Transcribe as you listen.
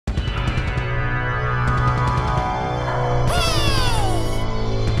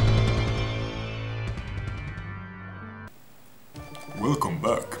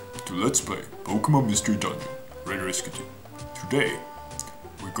Let's play Pokemon Mystery Dungeon, Raid Rescue Team. Today,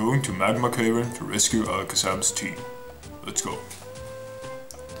 we're going to Magma Caverns to rescue Alakazam's team. Let's go.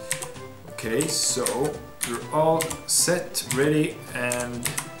 Okay, so we're all set, ready, and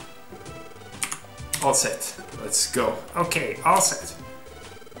all set. Let's go. Okay, all set.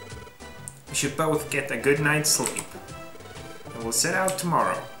 We should both get a good night's sleep. And we'll set out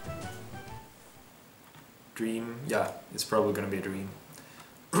tomorrow. Dream? Yeah, it's probably gonna be a dream.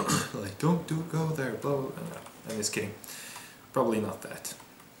 Like, don't go there, blah, blah, blah. No, I'm just kidding. Probably not that.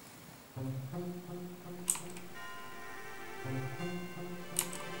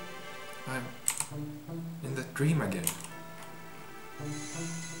 I'm in that dream again.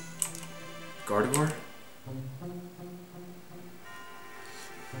 Gardevoir?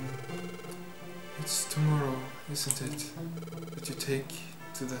 It's tomorrow, isn't it? That you take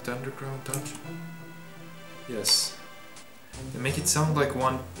to that underground dungeon? Yes. They make it sound like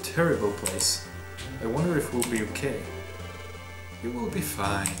one terrible place. I wonder if we'll be okay. You will be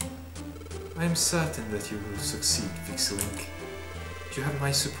fine. I am certain that you will succeed, VikzeLink. You have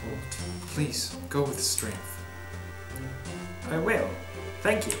my support. Please, go with strength. I will.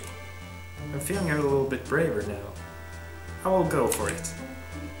 Thank you. I'm feeling a little bit braver now. I will go for it.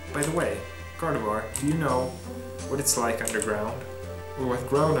 By the way, Gardevoir, do you know what it's like underground? Or what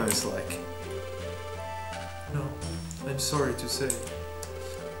Groudon is like? No, I'm sorry to say.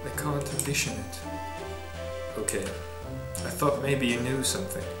 I can't envision it. Okay, I thought maybe you knew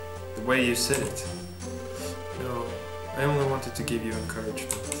something. The way you said it. No, I only wanted to give you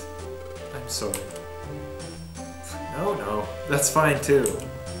encouragement. I'm sorry. No, that's fine too.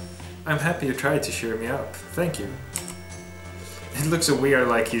 I'm happy you tried to cheer me up. Thank you. It looks so weird,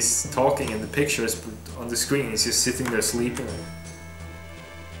 like he's talking in the pictures, but on the screen he's just sitting there sleeping.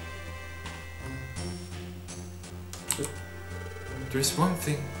 But there's one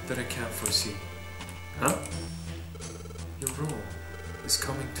thing that I can't foresee. Huh? Your role is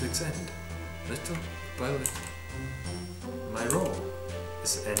coming to its end, little by little. My role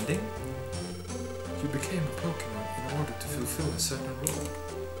is ending? You became a Pokémon in order to fulfill a certain role,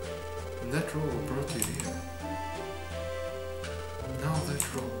 and that role brought you here. Now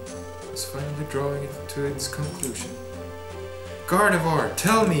that role is finally drawing it to its conclusion. Gardevoir,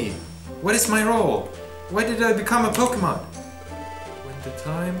 tell me! What is my role? Why did I become a Pokémon? When the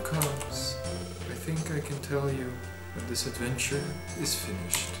time comes, I think I can tell you when this adventure is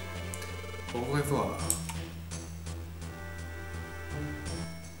finished. Au revoir.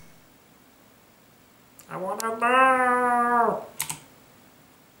 I wanna know!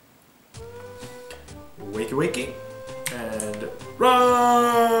 Wakey wakey. And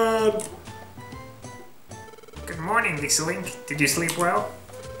run! Good morning, VikzeLink. Did you sleep well?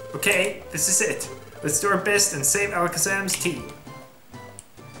 Okay, this is it. Let's do our best and save Alakazam's team.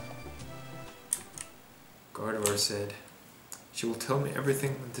 Gardevoir said, she will tell me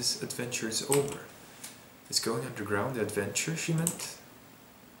everything when this adventure is over. Is going underground the adventure, she meant?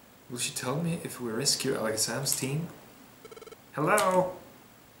 Will she tell me if we rescue Alakazam's team? Hello?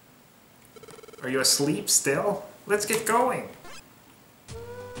 Are you asleep still? Let's get going!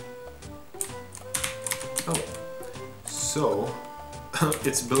 Oh, so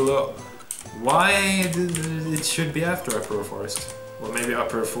it's below. Why it should be after Upper Forest? Well, maybe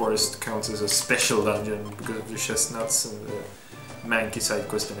Upper Forest counts as a special dungeon because of the chestnuts and the Mankey side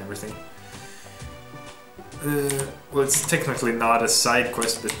quest and everything. Well, it's technically not a side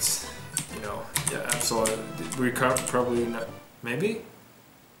quest, but you know, yeah, absolutely. We can't probably not. Maybe?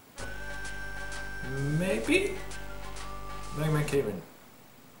 Maybe? Magma Caverns.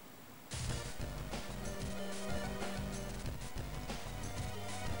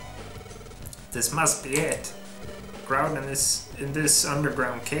 This must be it. Groudon is in this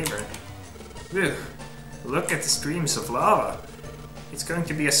underground cavern. Ugh. Look at the streams of lava. It's going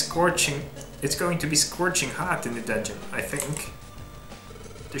to be scorching hot in the dungeon, I think.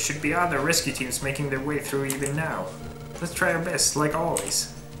 There should be other rescue teams making their way through even now. Let's try our best, like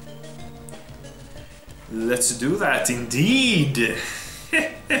always. Let's do that, indeed!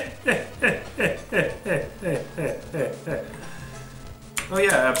 Oh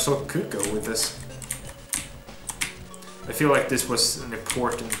yeah, Absol could go with this. I feel like this was an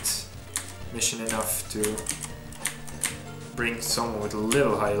important mission enough to bring someone with a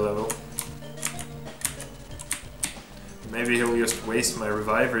little high level. Maybe he'll just waste my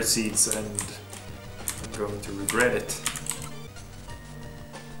reviver seeds and I'm going to regret it.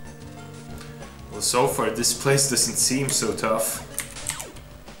 Well, so far this place doesn't seem so tough.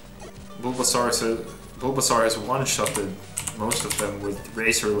 Bulbasaur has one-shotted most of them with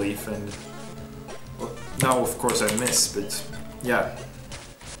Razor Leaf, and well, now of course I miss, but yeah.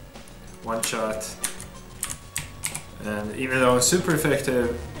 One shot. And even though it's super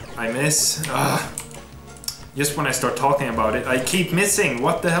effective, I miss. Just when I start talking about it, I keep missing.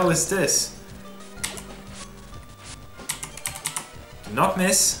 What the hell is this? Do not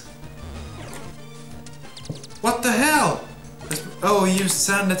miss. What the hell? Oh, he used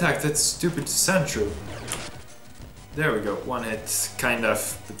sand attack. That's stupid sand shrew. There we go. One hit. Kind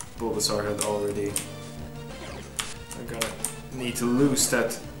of. The Bulbasaur had already. I'm gonna need to lose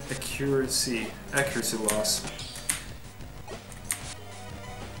that accuracy loss.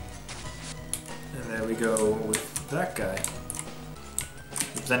 And there we go with that guy.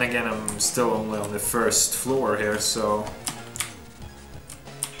 But then again, I'm still only on the first floor here, so...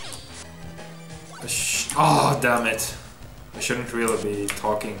 Oh, damn it. I shouldn't really be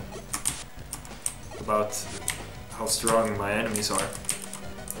talking about how strong my enemies are.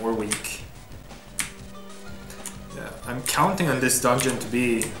 Or weak. Yeah, I'm counting on this dungeon to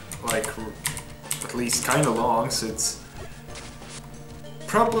be, like, at least kinda long, so it's...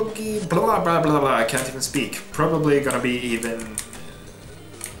 Probably blah blah blah blah, I can't even speak. Probably gonna be even...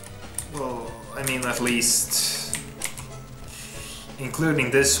 Well, I mean at least...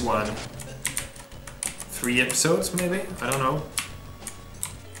 Including this one. 3 episodes maybe? I don't know.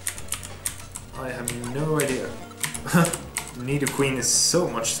 I have no idea. The Nidoqueen is so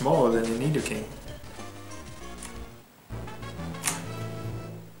much smaller than the Nidoking.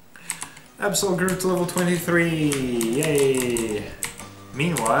 Absol grew to level 23! Yay!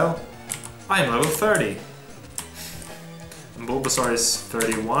 Meanwhile, I'm level 30. And Bulbasaur is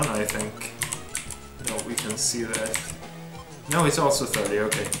 31, I think. No, we can see that. No, he's also 30,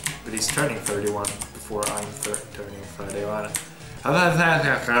 okay. But he's turning 31 before I'm turning 31.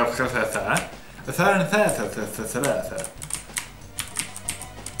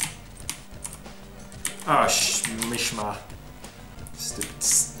 Ah, mishma. Stupid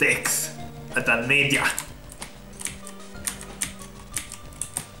sticks. I don't need ya.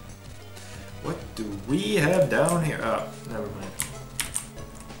 What do we have down here? Oh, never mind.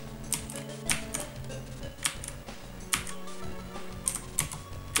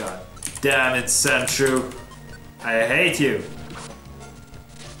 God damn it, Sandshrew. I hate you.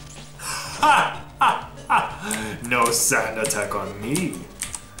 Ha! Ha! Ha! No sand attack on me.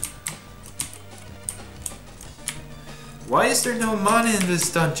 Why is there no money in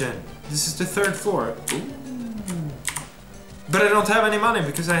this dungeon? This is the 3rd floor. Ooh. But I don't have any money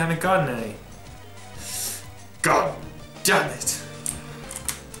because I haven't gotten any. God damn it!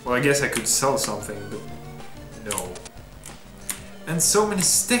 Well, I guess I could sell something, but no. And so many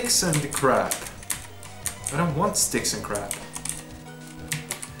sticks and crap. I don't want sticks and crap.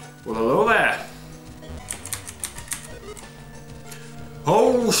 Well, hello there.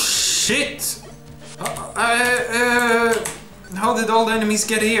 Oh shit! How did all the enemies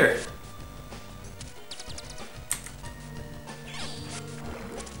get here?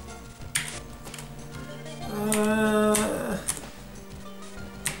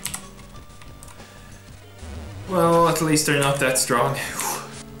 Well, at least they're not that strong.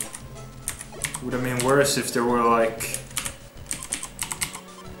 Would have been worse if there were like...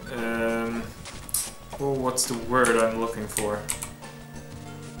 oh, what's the word I'm looking for?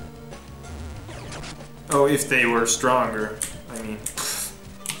 Oh, if they were stronger, I mean...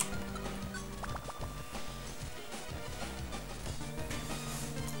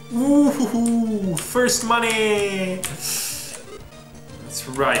 Ooh, first money! That's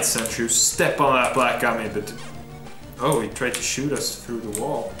right, Sandshrew, step on that black gummy, but... Oh, he tried to shoot us through the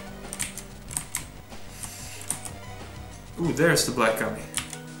wall. Ooh, there's the black gummy.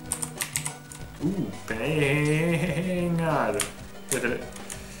 Ooh, pengar.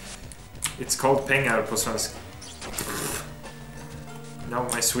 It's called pengar på svenska. Now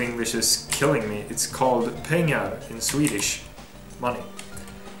my Swinglish is killing me. It's called pengar in Swedish. Money.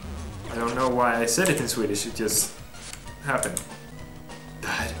 I don't know why I said it in Swedish, it just happened.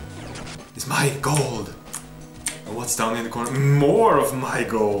 That is my gold. And what's down in the corner? More of my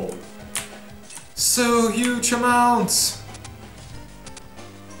gold. So huge amounts.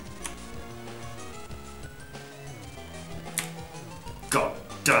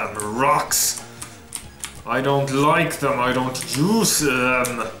 Goddamn rocks. I don't like them, I don't use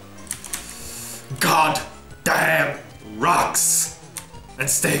them. God damn rocks and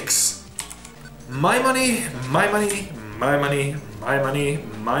sticks. My money, my money, my money, my money,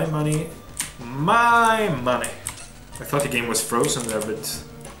 my money, my money. I thought the game was frozen there, but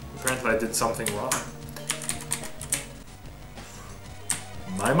apparently I did something wrong.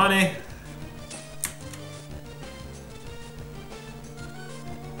 My money.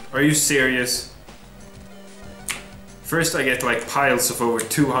 Are you serious? First I get like piles of over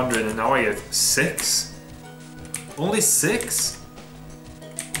 200 and now I get 6? Only 6?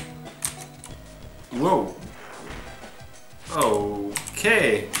 Whoa.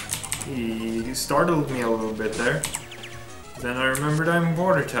 Okay. He startled me a little bit there. Then I remembered I'm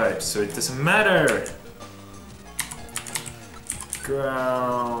water type, so it doesn't matter.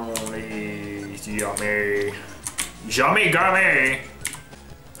 Growly, yummy. Yummy gummy!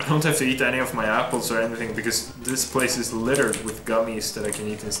 I don't have to eat any of my apples or anything because this place is littered with gummies that I can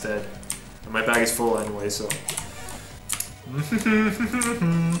eat instead. And my bag is full anyway, so...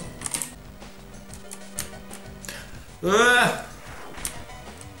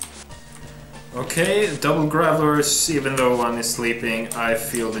 Okay, double gravelers, even though one is sleeping, I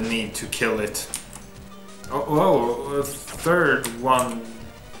feel the need to kill it. Oh, a third one.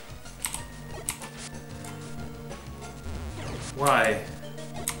 Why?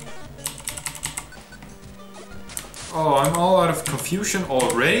 Oh, I'm all out of confusion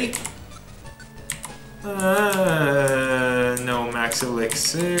already? No max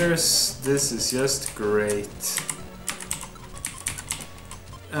elixirs. This is just great.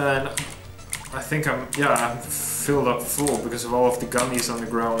 And I think I'm filled up full because of all of the gummies on the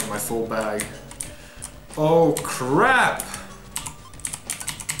ground in my full bag. Oh crap!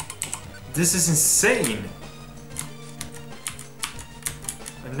 This is insane!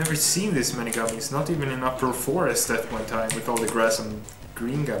 I've never seen this many gummies, not even in Upper Forest at one time with all the grass and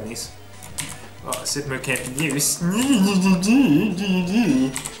green gummies. Oh, Sitmo can't be used. I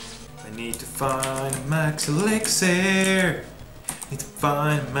need to find a max elixir. Need to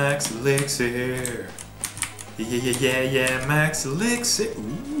find a max elixir. Yeah, max elixir.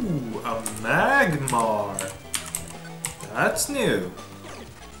 Ooh, a Magmar. That's new.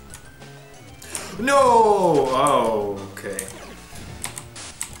 No! Oh, okay.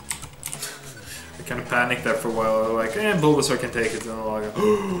 I kind of panicked there for a while, like, Bulbasaur can take it, and I'm like,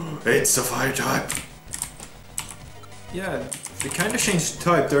 oh, it's a fire type! Yeah, they kind of changed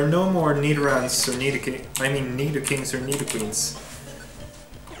type. There are no more Nidorans or Nidokings or Nidoqueens.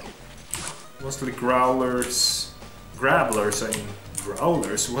 Mostly Growlers. Growlers, I mean.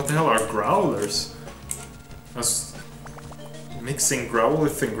 Growlers? What the hell are Growlers? I was mixing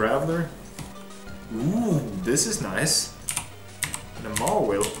Growlithe and Graveler. Ooh, this is nice. And a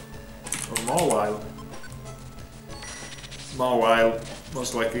Mawile. Or Mawile. Mawile,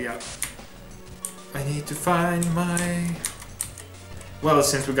 most likely, yeah. I need to find my... Well,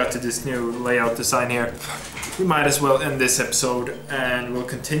 since we got to this new layout design here, we might as well end this episode, and we'll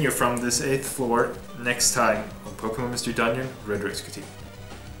continue from this 8th floor next time on Pokemon Mystery Dungeon Red Rescue Team.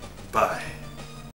 Bye.